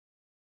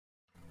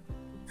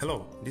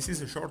Hello, this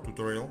is a short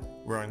tutorial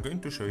where I'm going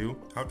to show you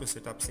how to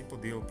set up Simple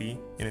DLP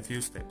in a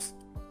few steps.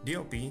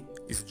 DLP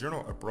is a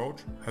general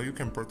approach how you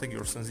can protect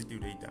your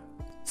sensitive data.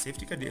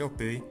 Safetica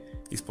DLP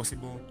is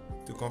possible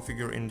to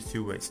configure in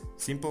two ways,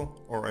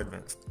 simple or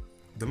advanced.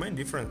 The main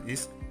difference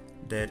is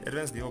that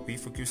advanced DLP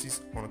focuses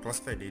on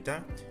classified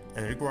data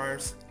and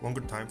requires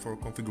longer time for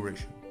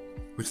configuration.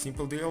 With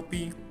Simple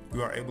DLP,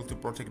 you are able to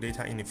protect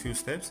data in a few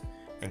steps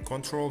and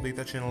control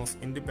data channels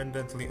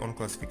independently on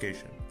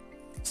classification.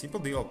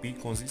 Simple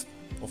DLP consists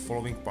of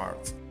following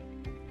parts: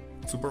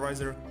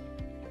 supervisor,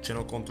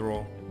 channel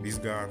control,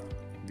 discard,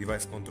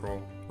 device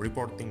control,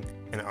 reporting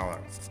and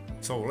alerts.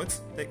 So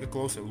let's take a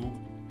closer look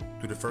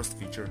to the first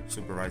feature,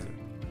 supervisor.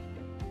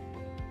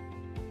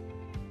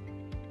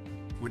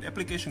 With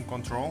application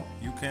control,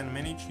 you can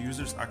manage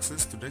users'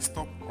 access to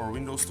desktop or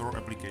Windows Store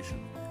application.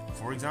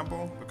 For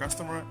example, a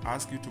customer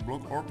asks you to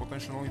block all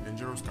potentially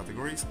dangerous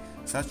categories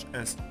such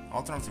as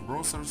alternative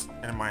browsers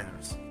and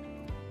miners.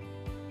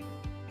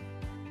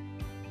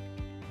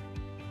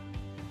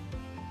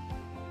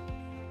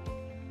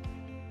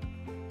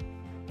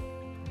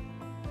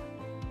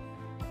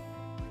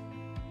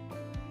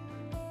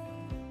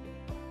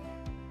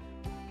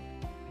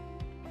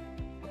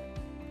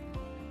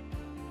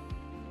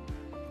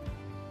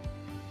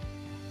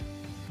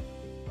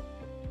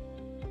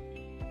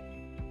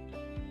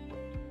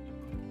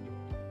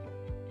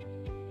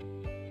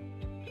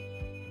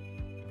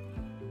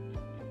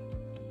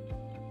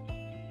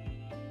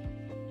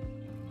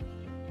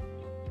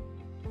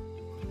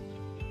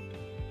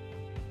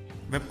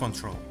 Web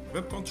control.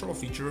 Web control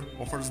feature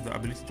offers the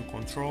ability to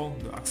control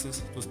the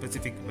access to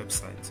specific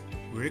websites.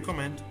 We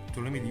recommend to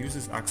limit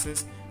users'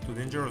 access to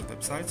dangerous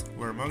websites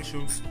where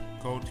malicious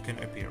code can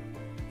appear.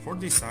 For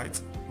these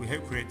sites, we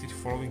have created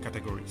following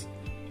categories: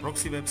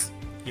 proxy webs,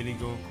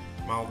 illegal,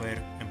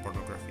 malware and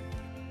pornography.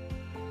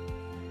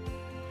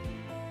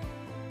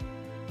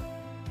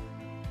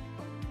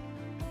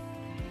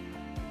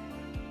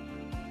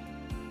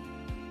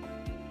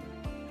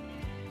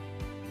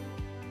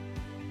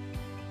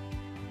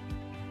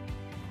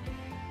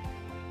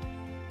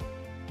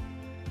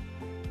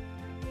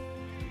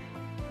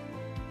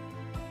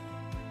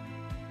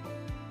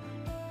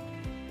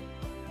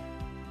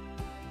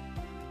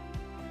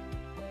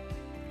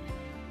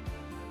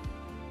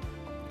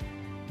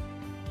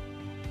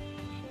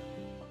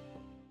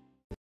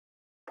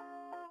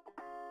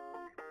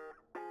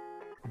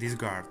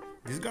 Discard.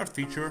 Discard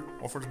feature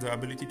offers the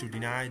ability to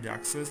deny the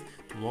access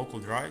to local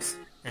drives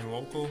and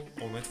local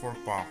or network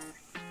path.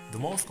 The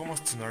most common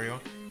scenario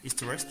is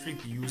to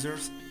restrict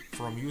users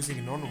from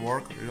using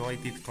non-work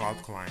related cloud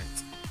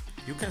clients.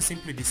 You can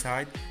simply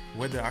decide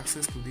whether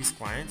access to these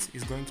clients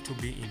is going to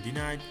be in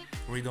denied,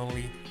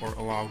 read-only or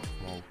allowed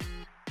mode.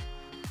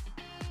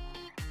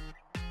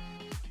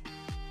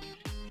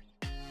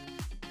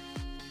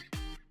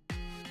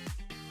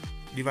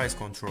 Device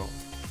control.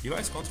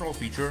 Device control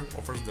feature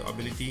offers the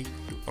ability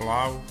to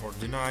allow or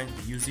deny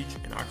the usage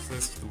and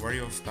access to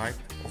various types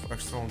of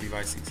external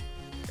devices.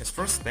 As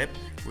first step,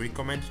 we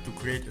recommend to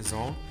create a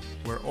zone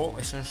where all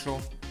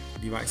essential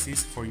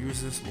devices for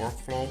users'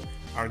 workflow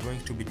are going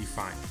to be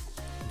defined.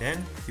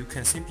 Then you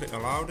can simply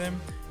allow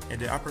them at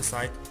the upper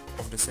side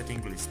of the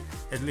setting list.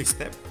 At this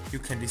step, you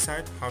can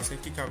decide how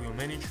Safetica will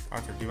manage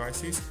other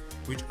devices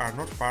which are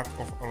not part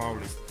of allow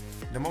list.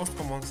 The most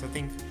common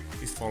setting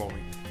is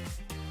following.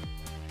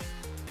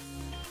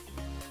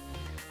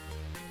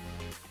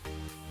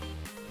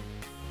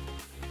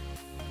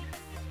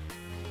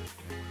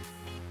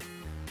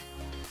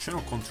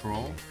 Channel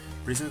control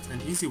presents an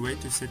easy way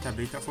to set up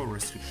data flow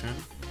restriction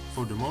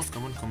for the most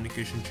common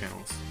communication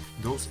channels.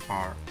 Those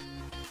are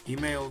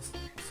emails,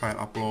 file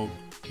upload,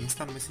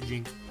 instant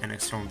messaging and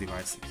external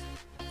devices.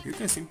 You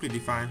can simply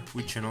define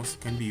which channels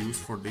can be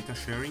used for data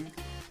sharing,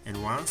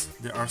 and once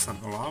there are some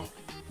allowed,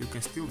 you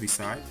can still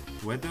decide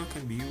whether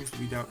can be used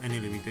without any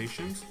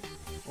limitations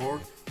or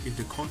if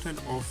the content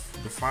of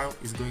the file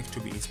is going to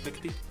be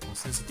inspected on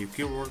sensitive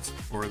keywords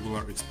or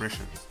regular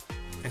expressions.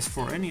 As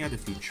for any other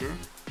feature,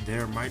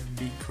 there might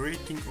be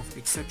creating of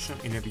exception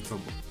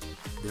inevitable.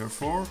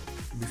 Therefore,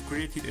 we've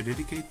created a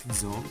dedicated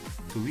zone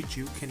to which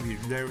you can be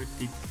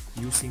redirected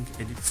using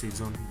Edit Save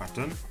Zone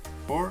button,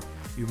 or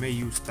you may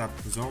use tab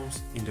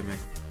zones in the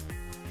menu.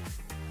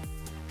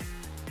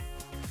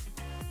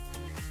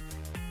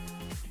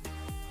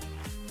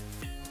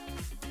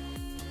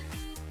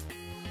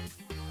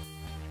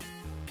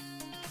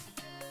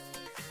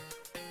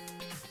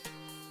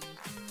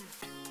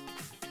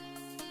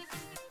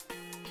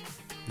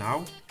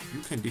 Now,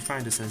 you can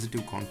define the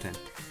sensitive content.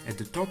 At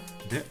the top,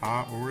 there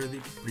are already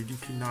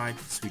predefined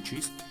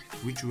switches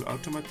which will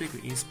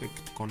automatically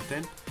inspect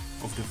content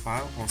of the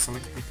file on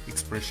selected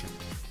expression.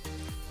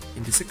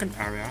 In the second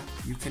area,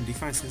 you can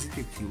define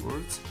sensitive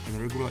keywords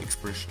and regular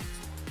expressions.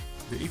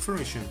 The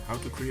information how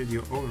to create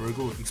your own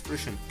regular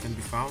expression can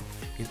be found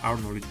in our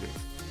knowledge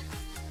base.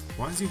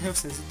 Once you have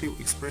sensitive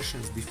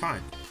expressions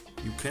defined,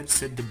 you can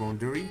set the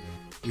boundary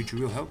which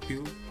will help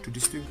you to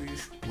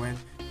distinguish when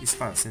is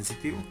file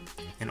sensitive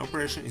and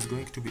operation is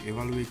going to be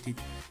evaluated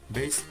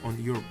based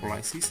on your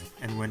policies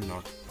and when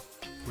not.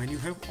 When you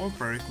have all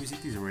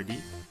prerequisites ready,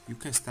 you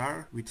can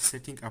start with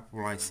setting up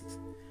policies.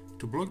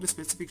 To block the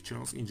specific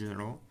channels in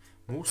general,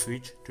 move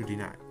switch to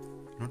deny.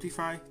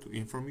 Notify to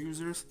inform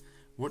users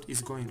what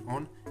is going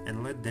on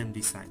and let them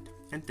decide.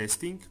 And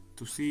testing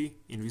to see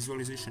in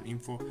visualization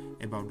info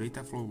about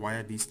data flow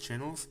via these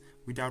channels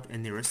without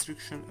any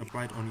restriction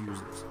applied on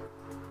users.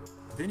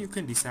 Then you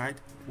can decide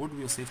what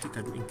will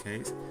Safetica do in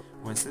case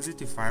when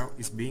sensitive file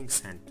is being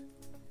sent.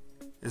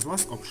 As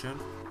last option,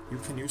 you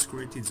can use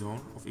created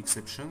zone of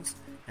exceptions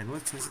and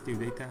let sensitive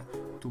data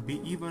to be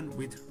even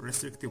with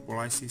restrictive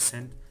policies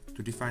sent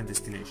to defined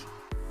destination.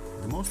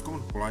 The most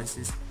common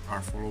policies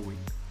are following.